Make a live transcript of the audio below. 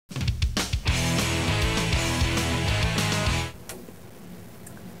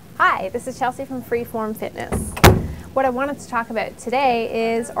Hi, this is Chelsea from Freeform Fitness. What I wanted to talk about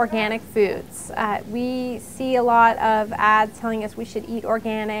today is organic foods. We see a lot of ads telling us we should eat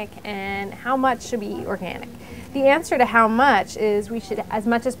organic, and how much should we eat organic? The answer to how much is we should as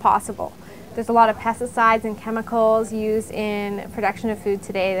much as possible. There's a lot of pesticides and chemicals used in production of food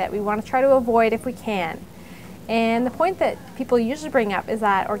today that we want to try to avoid if we can. And the point that people usually bring up is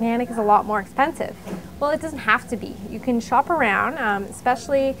that organic is a lot more expensive. Well, it doesn't have to be. You can shop around,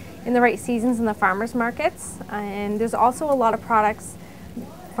 especially in the right seasons in the farmers markets. And there's also a lot of products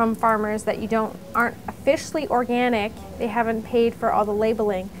from farmers that aren't officially organic. They haven't paid for all the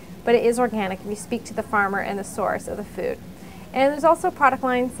labeling, but it is organic if you speak to the farmer and the source of the food. And there's also product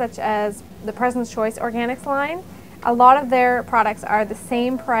lines such as the President's Choice Organics line. A lot of their products are the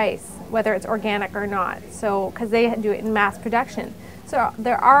same price, whether it's organic or not, because they do it in mass production. So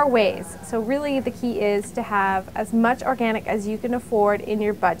there are ways. So really the key is to have as much organic as you can afford in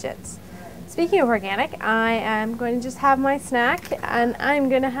your budget. Speaking of organic, I am going to just have my snack, and I'm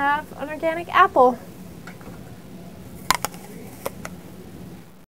going to have an organic apple.